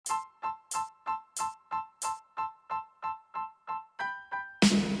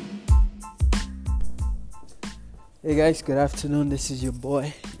Hey guys, good afternoon. This is your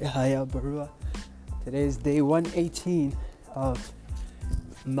boy Yahaya Barua. Today is day 118 of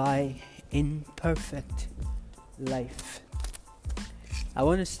my imperfect life. I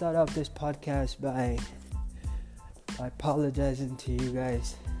want to start off this podcast by apologizing to you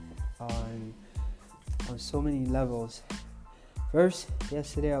guys on so many levels. First,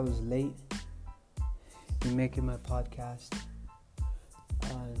 yesterday I was late in making my podcast,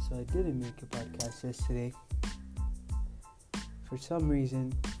 so I didn't make a podcast yesterday. For some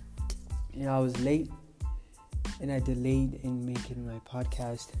reason, I was late and I delayed in making my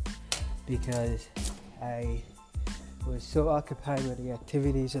podcast because I was so occupied with the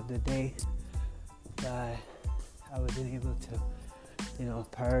activities of the day that I wasn't able to,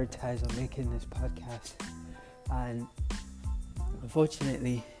 prioritize on making this podcast. And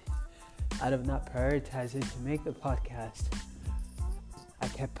unfortunately, out of not prioritizing to make the podcast, I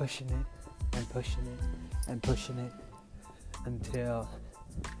kept pushing it and pushing it and pushing it until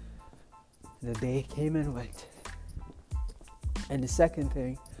the day came and went. And the second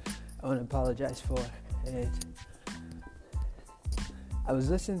thing I want to apologize for is I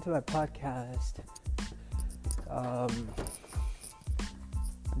was listening to my podcast,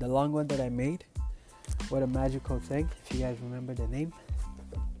 the long one that I made, What a Magical Thing, if you guys remember the name.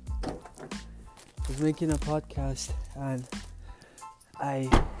 I was making a podcast and I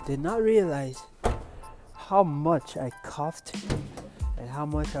did not realize how much I coughed and how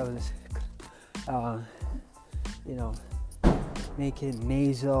much I was, making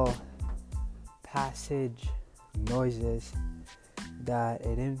nasal passage noises, that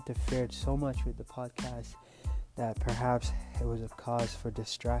it interfered so much with the podcast that perhaps it was a cause for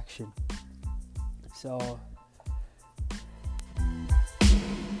distraction. So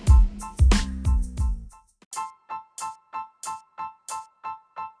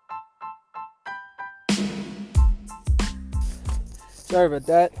sorry about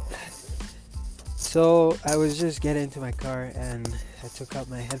that. So I was just getting into my car and I took out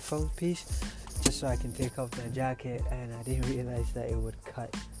my headphone piece just so I can take off my jacket, and I didn't realize that it would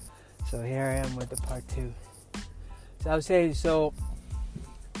cut. So here I am with the part 2. So I was saying,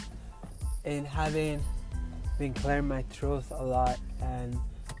 in having been clearing my throat a lot and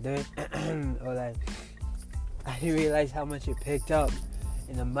doing all that, I didn't realize how much it picked up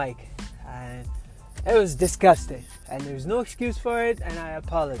in the mic, and it was disgusting, and there's no excuse for it, and I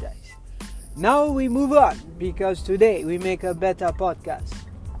apologize. Now we move on, because today we make a better podcast.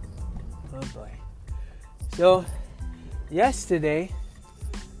 Oh boy. So, yesterday,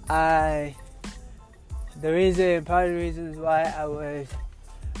 part of the reasons why I was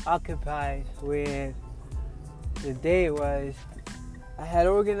occupied with the day was I had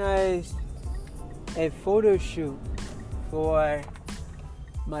organized a photo shoot for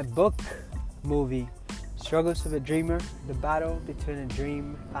my book movie, Struggles of a Dreamer, the battle between a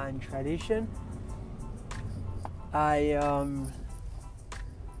dream and tradition. I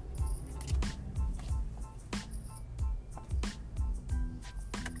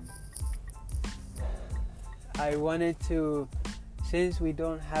wanted to, since we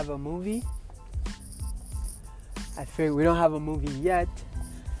don't have a movie, we don't have a movie yet,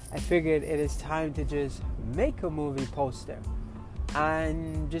 I figured it is time to just make a movie poster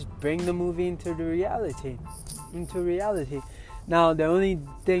and just bring the movie into reality. Now, the only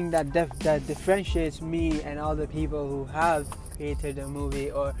thing that differentiates me and all the people who have created a movie,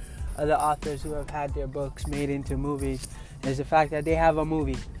 or other authors who have had their books made into movies, is the fact that they have a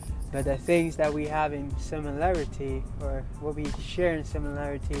movie. But the things that we have in similarity, or what we share in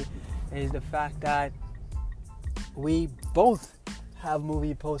similarity, is the fact that we both have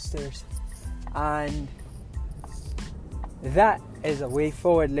movie posters, and that is a way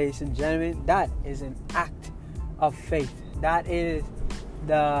forward, ladies and gentlemen. That is an act of faith. That is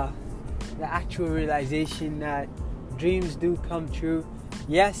the actual realization that dreams do come true.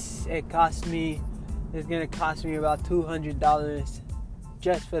 Yes, it's going to cost me about $200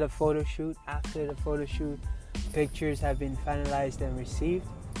 just for the photo shoot. After the photo shoot, pictures have been finalized and received.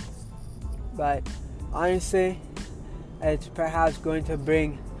 But honestly, it's perhaps going to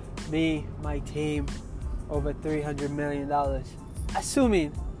bring me, my team, over $300 million,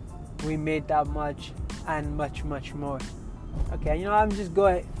 assuming we made that much and much, much more. Okay, I'm going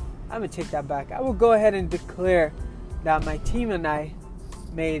to take that back. I will go ahead and declare that my team and I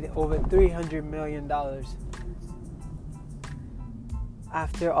made over $300 million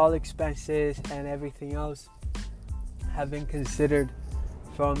after all expenses and everything else have been considered,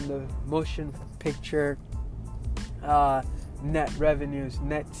 from the motion picture net revenues,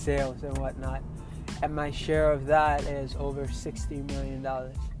 net sales, and whatnot. And my share of that is over $60 million.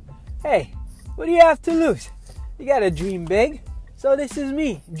 Hey, what do you have to lose? You gotta dream big. So this is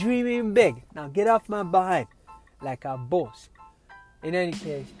me, dreaming big. Now get off my behind like a boss. In any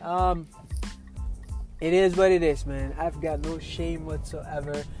case, it is what it is, man. I've got no shame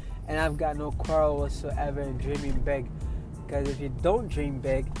whatsoever, and I've got no quarrel whatsoever in dreaming big. Because if you don't dream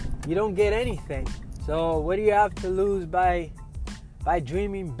big, you don't get anything. So what do you have to lose by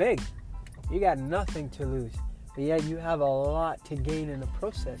dreaming big? You got nothing to lose, but yet you have a lot to gain in the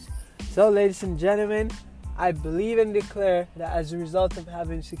process. So, ladies and gentlemen, I believe and declare that as a result of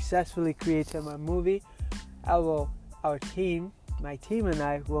having successfully created my movie, my team and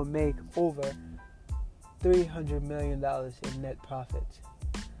I will make over $300 million in net profits.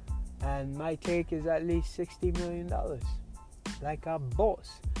 And my take is at least $60 million. Like a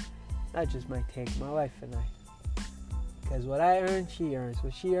boss. Not just my take, my wife and I. Because what I earn, she earns.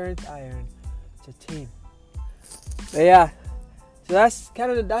 What she earns, I earn. It's a team. But yeah. So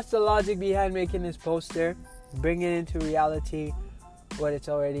that's the logic behind making this poster. Bringing into reality what it's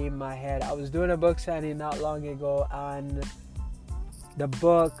already in my head. I was doing a book signing not long ago, and the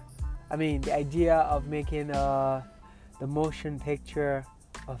idea of making the motion picture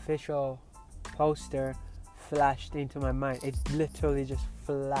official poster flashed into my mind. It literally just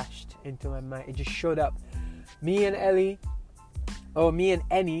flashed into my mind. It just showed up. Me and Annie,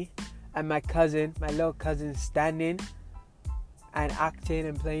 and my little cousin, standing and acting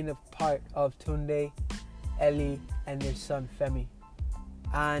and playing the part of Tunde, Ellie, and their son Femi,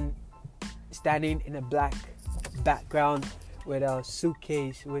 and standing in a black background with a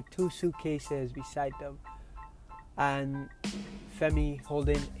suitcase, with two suitcases beside them, and Femi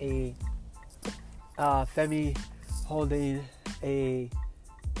holding a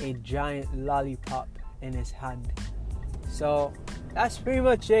giant lollipop in his hand. So that's pretty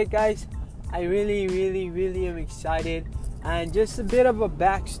much it, guys. I really, really, really am excited. And just a bit of a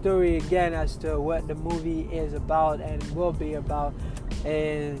backstory again as to what the movie is about and will be about,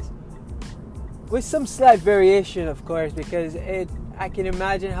 is with some slight variation, of course, because I can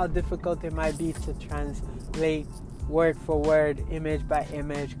imagine how difficult it might be to translate word for word, image by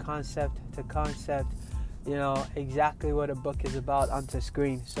image, concept to concept, exactly what a book is about onto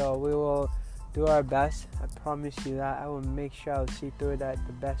screen. So we will do our best. I promise you that. I will make sure I'll see through that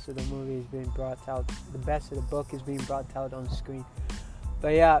the best of the movie is being brought out, the best of the book is being brought out on screen.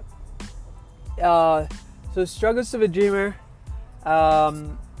 But yeah, so Struggles of a Dreamer,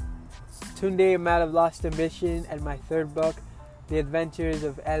 Tunde, A Man of Lost Ambition, and my third book, The Adventures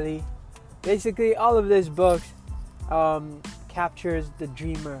of Ellie. Basically, all of these books captures the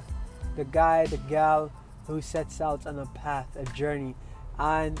dreamer, the guy, the gal who sets out on a path, a journey.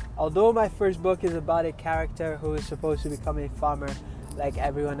 And although my first book is about a character who is supposed to become a farmer like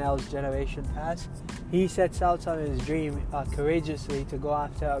everyone else generation past, he sets out on his dream courageously to go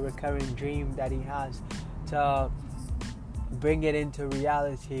after a recurring dream that he has, to bring it into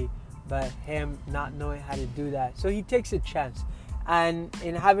reality, but him not knowing how to do that. So he takes a chance. And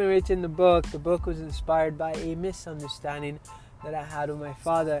in having written the book was inspired by a misunderstanding that I had with my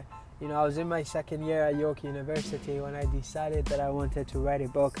father. I was in my second year at York University when I decided that I wanted to write a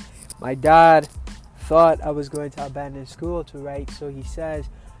book. My dad thought I was going to abandon school to write, so he says,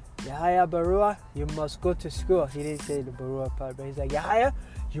 Yahaya Barua, you must go to school. He didn't say the Barua part, but he's like, Yahaya,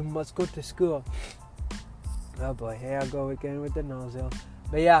 you must go to school. Oh boy, here I go again with the nozzle.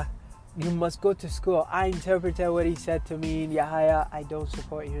 But yeah, you must go to school. I interpreted what he said to mean, Yahaya, I don't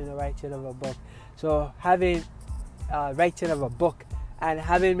support you in the writing of a book. So having writing of a book, and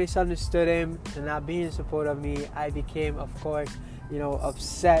having misunderstood him and not being in support of me, I became, of course,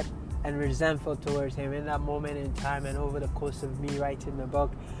 upset and resentful towards him in that moment in time and over the course of me writing the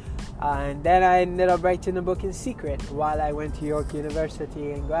book. And then I ended up writing the book in secret while I went to York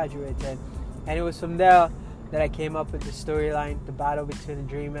University and graduated. And it was from there that I came up with the storyline, the battle between the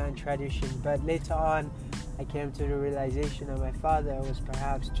dreamer and tradition. But later on, I came to the realization that my father was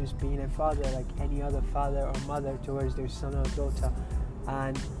perhaps just being a father like any other father or mother towards their son or daughter.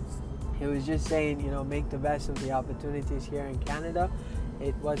 And he was just saying, make the best of the opportunities here in Canada.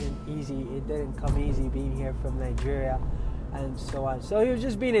 It wasn't easy. It didn't come easy being here from Nigeria and so on. So he was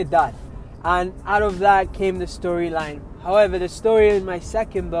just being a dad. And out of that came the storyline. However, the story in my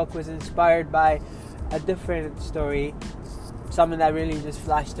second book was inspired by a different story, something that really just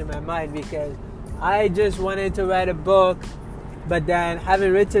flashed in my mind, because I just wanted to write a book, but then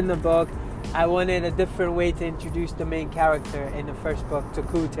having written the book, I wanted a different way to introduce the main character in the first book,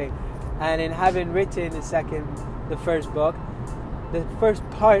 Takute. And in having written the first book, the first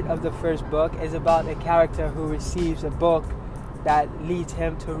part of the first book is about a character who receives a book that leads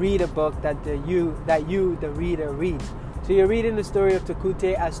him to read a book that the reader, reads. So you're reading the story of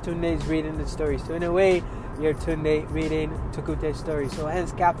Takute as Tunde is reading the story. So in a way, you're Tunde reading Tukute's story. So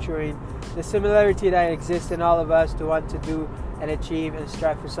hence capturing the similarity that exists in all of us to want to do and achieve and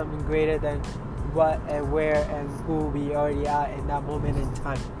strive for something greater than what and where and who we already are in that moment in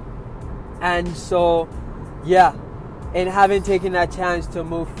time. And so, yeah, and having taken that chance to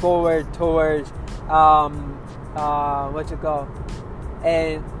move forward towards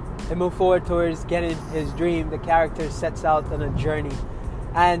and move forward towards getting his dream, the character sets out on a journey.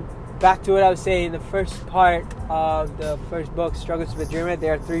 And back to what I was saying, the first part of the first book, Struggles of a Dreamer,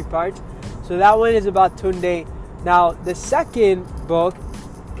 there are 3 parts. So that one is about Tunde. Now, the second book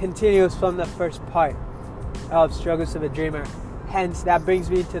continues from the first part of Struggles of a Dreamer. Hence, that brings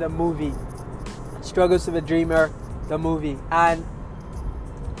me to the movie, Struggles of a Dreamer, the movie. And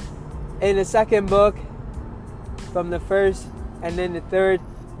in the second book, from the first and then the third,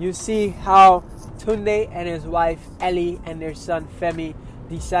 you see how Tunde and his wife Ellie and their son Femi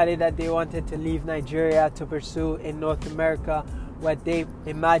decided that they wanted to leave Nigeria to pursue in North America what they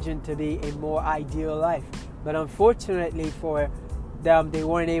imagined to be a more ideal life. But unfortunately for them, they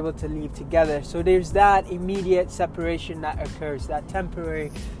weren't able to leave together. So there's that immediate separation that occurs, that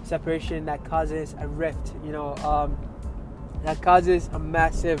temporary separation that causes a rift, that causes a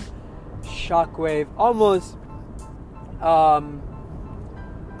massive shockwave, almost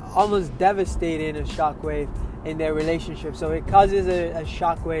devastating a shockwave in their relationship. So it causes a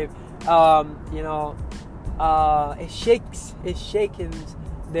shockwave, it shakens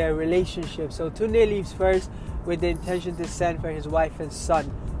their relationship. So Tunde leaves first with the intention to send for his wife and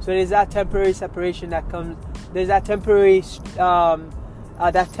son. So there's that temporary separation that comes. There's that temporary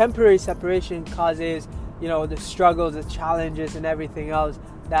separation causes, the struggles, the challenges, and everything else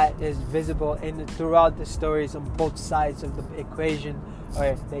that is visible throughout the stories on both sides of the equation,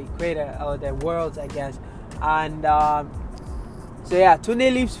 or the equator, or the worlds, I guess. And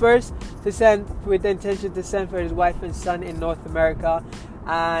Tunde leaves first to send with the intention to send for his wife and son in North America.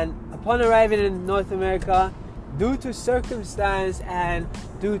 And upon arriving in North America, due to circumstance and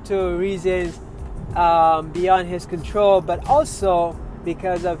due to reasons beyond his control, but also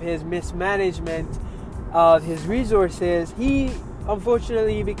because of his mismanagement of his resources, he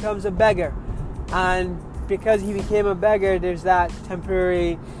unfortunately becomes a beggar. And because he became a beggar, there's that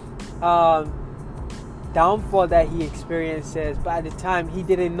temporary downfall that he experiences. But at the time, he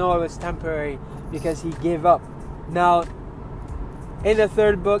didn't know it was temporary because he gave up. Now, in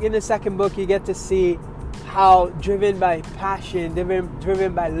the second book, you get to see how, driven by passion,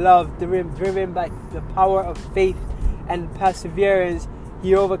 driven by love, driven by the power of faith and perseverance,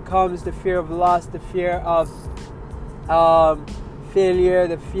 he overcomes the fear of loss, the fear of failure,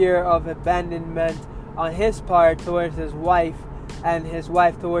 the fear of abandonment on his part towards his wife, and his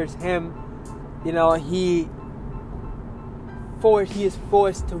wife towards him. He is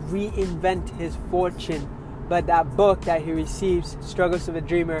forced to reinvent his fortune. But that book that he receives, Struggles of a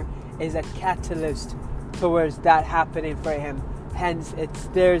Dreamer, is a catalyst towards that happening for him. Hence, it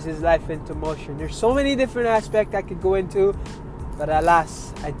stirs his life into motion. There's so many different aspects I could go into, but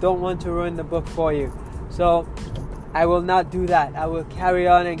alas, I don't want to ruin the book for you. So I will not do that. I will carry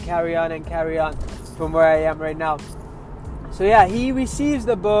on and carry on and carry on from where I am right now. So he receives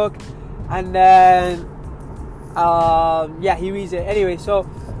the book, and then he reads it. Anyway, so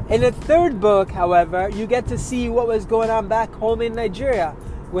in the third book, however, you get to see what was going on back home in Nigeria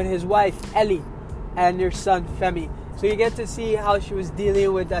with his wife Ellie and their son Femi. So you get to see how she was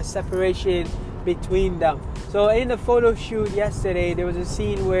dealing with that separation between them. So in the photo shoot yesterday, there was a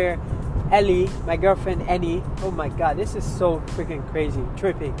scene where Ellie, my girlfriend Annie, oh my god, this is so freaking crazy,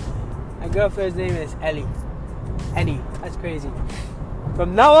 trippy. My girlfriend's name is Ellie. Annie, that's crazy.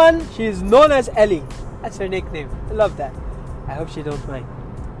 From now on, she's known as Ellie. That's her nickname. I love that. I hope she don't mind.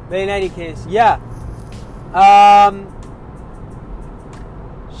 But in any case,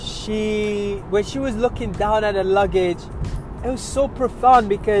 when she was looking down at the luggage, it was so profound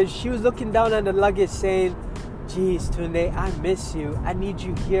because she was looking down at the luggage saying, "Geez, Tunde, I miss you. I need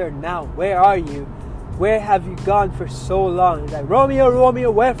you here now. Where are you? Where have you gone for so long?" It's like, "Romeo,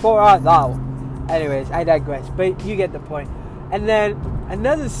 Romeo, wherefore art thou?" Anyways, I digress, but you get the point. And then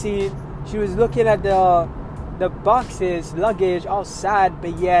another scene, she was looking at the boxes, luggage, all sad,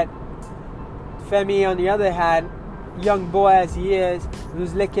 but yet Femi, on the other hand, young boy as he is,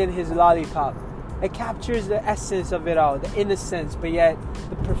 was licking his lollipop. It captures the essence of it all, the innocence, but yet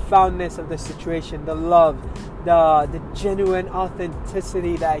the profoundness of the situation, the love, the genuine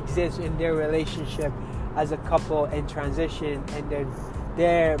authenticity that exists in their relationship as a couple in transition, and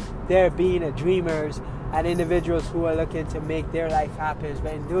they're being a dreamers and individuals who are looking to make their life happen,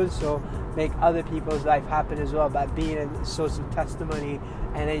 but in doing so, make other people's life happen as well by being a source of testimony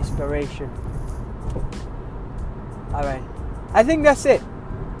and inspiration. Alright. I think that's it.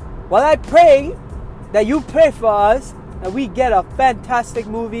 Well, I pray that you pray for us, and we get a fantastic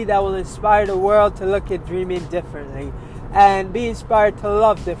movie that will inspire the world to look at dreaming differently and be inspired to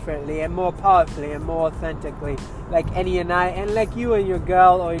love differently and more powerfully and more authentically, like Annie and I, and like you and your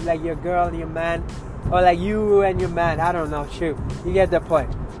girl, or like your girl and your man, or like you and your man. I don't know. Shoot, you get the point.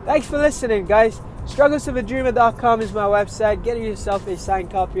 Thanks for listening, guys. strugglesofadreamer.com is my website. Get yourself a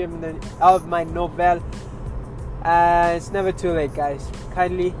signed copy of my novel. It's never too late, guys.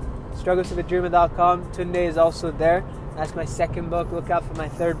 Kindly, strugglesofadreamer.com. Tunde is also there. That's my second book. Look out for my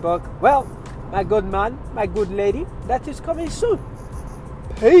third book. Well, my good man, my good lady, that is coming soon.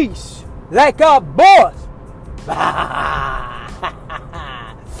 Peace. Like a boss.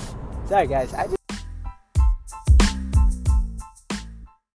 Sorry, guys.